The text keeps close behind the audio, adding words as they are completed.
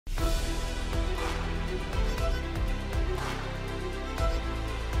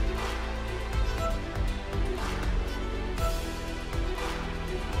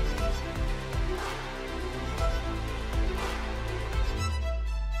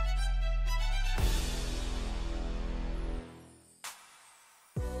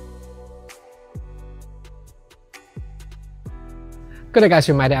Good day guys,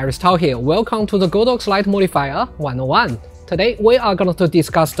 you might Aristotle here. Welcome to the GODOX Light Modifier 101. Today we are going to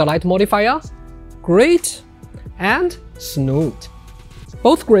discuss the light modifier, Grid and Snoot.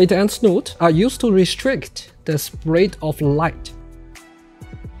 Both Grid and Snoot are used to restrict the spread of light.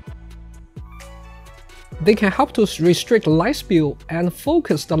 They can help to restrict light spill and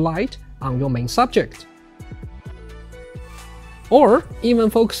focus the light on your main subject, or even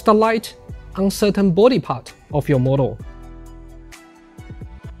focus the light on certain body part of your model.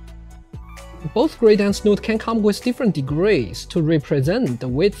 Both Grid and Snoot can come with different degrees to represent the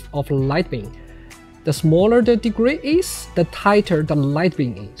width of light beam. The smaller the degree is, the tighter the light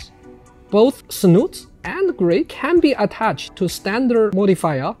beam is. Both Snoot and Grid can be attached to standard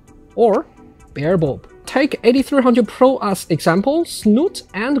modifier or bare bulb. Take 8300 Pro as example. Snoot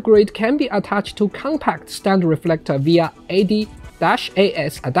and Grid can be attached to compact standard reflector via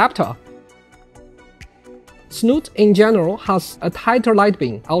AD-AS adapter. Snoot in general has a tighter light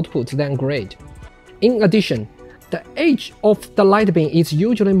beam output than Grid. In addition, the edge of the light beam is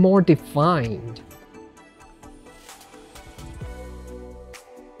usually more defined.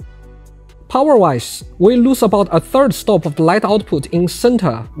 Power-wise, we lose about a third stop of the light output in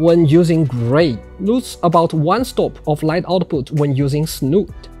center when using Grid, lose about 1 stop of light output when using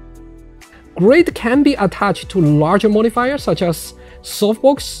Snoot. Grid can be attached to larger modifiers such as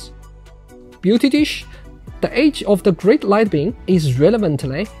softbox, beauty dish. The edge of the Grid light beam is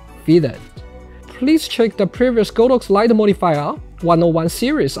relevantly feathered. Please check the previous GODOX Light Modifier 101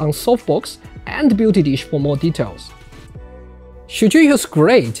 series on softbox and beauty dish for more details. Should you use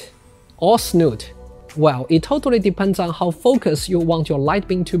Grid or Snoot? Well, it totally depends on how focused you want your light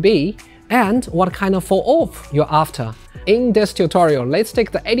beam to be and what kind of fall-off you're after. In this tutorial, let's take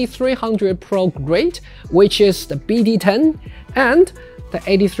the 8300 Pro Grid, which is the BD10, and the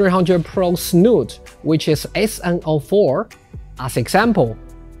 8300 Pro Snoot, which is SN04, as example.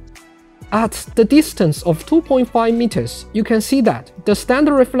 At the distance of 2.5 meters, you can see that the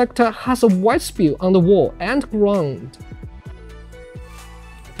standard reflector has a wide spill on the wall and ground.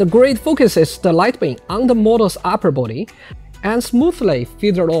 The Grid focuses the light beam on the model's upper body and smoothly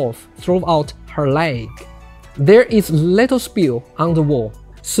feathered off throughout her leg. There is little spill on the wall.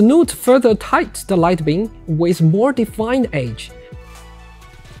 Snoot further tightens the light beam with more defined edge.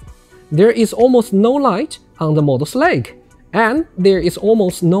 There is almost no light on the model's leg, and there is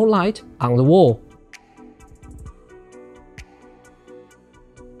almost no light on the wall.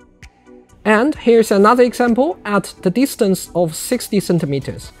 And here's another example at the distance of 60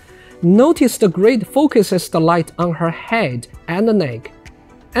 centimeters. Notice the Grid focuses the light on her head and the neck,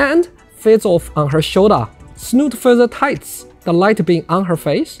 and fades off on her shoulder. Snoot further tightens the light beam on her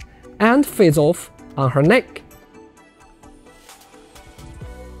face, and fades off on her neck.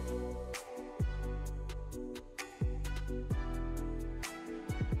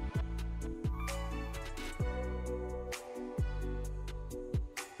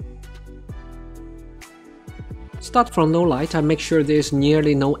 Start from low light and make sure there is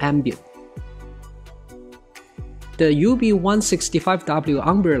nearly no ambient. The UB165W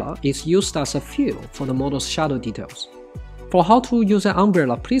umbrella is used as a fill for the model's shadow details. For how to use an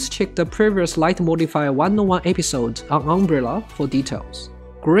umbrella, please check the previous Light Modifier 101 episode on umbrella for details.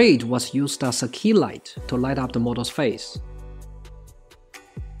 Grid was used as a key light to light up the model's face.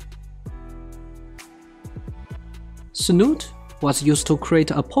 Snoot was used to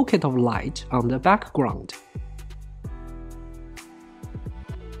create a pocket of light on the background.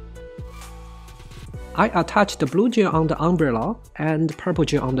 I attached the blue gel on the umbrella and purple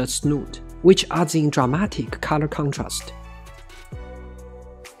gel on the Snoot, which adds in dramatic color contrast.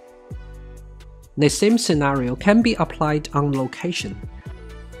 The same scenario can be applied on location.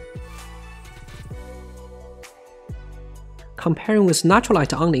 Comparing with natural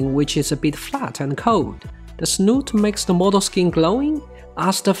light only, which is a bit flat and cold, the Snoot makes the model skin glowing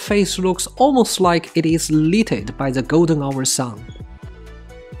as the face looks almost like it is lit by the golden hour sun.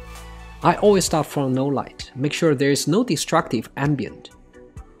 I always start from no light, make sure there is no destructive ambient.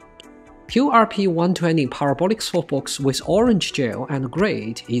 QRP120 parabolic softbox with orange gel and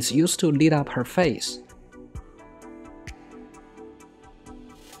Grid is used to lit up her face.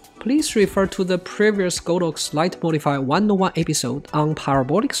 Please refer to the previous GODOX Light Modifier 101 episode on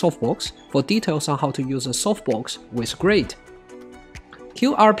parabolic softbox for details on how to use a softbox with Grid.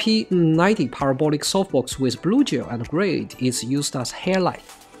 QRP90 parabolic softbox with blue gel and Grid is used as hair light.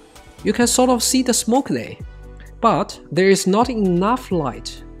 You can sort of see the smoke there, but there is not enough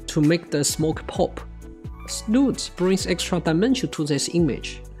light to make the smoke pop. Snoot brings extra dimension to this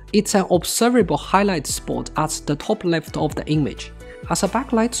image. It's an observable highlight spot at the top left of the image. As a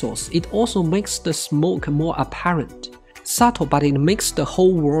backlight source, it also makes the smoke more apparent. Subtle, but it makes the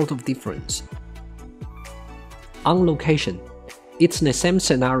whole world of difference. On location, it's the same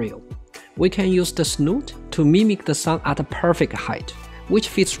scenario. We can use the Snoot to mimic the sun at a perfect height, which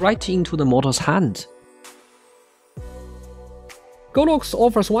fits right into the model's hand. GODOX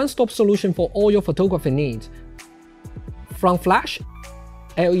offers one-stop solution for all your photography needs, from flash,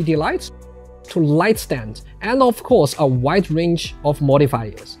 LED lights, to light stand, and of course a wide range of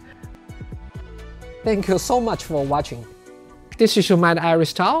modifiers. Thank you so much for watching. This is your Mad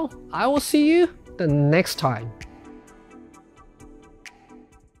Iris Tao. I will see you the next time.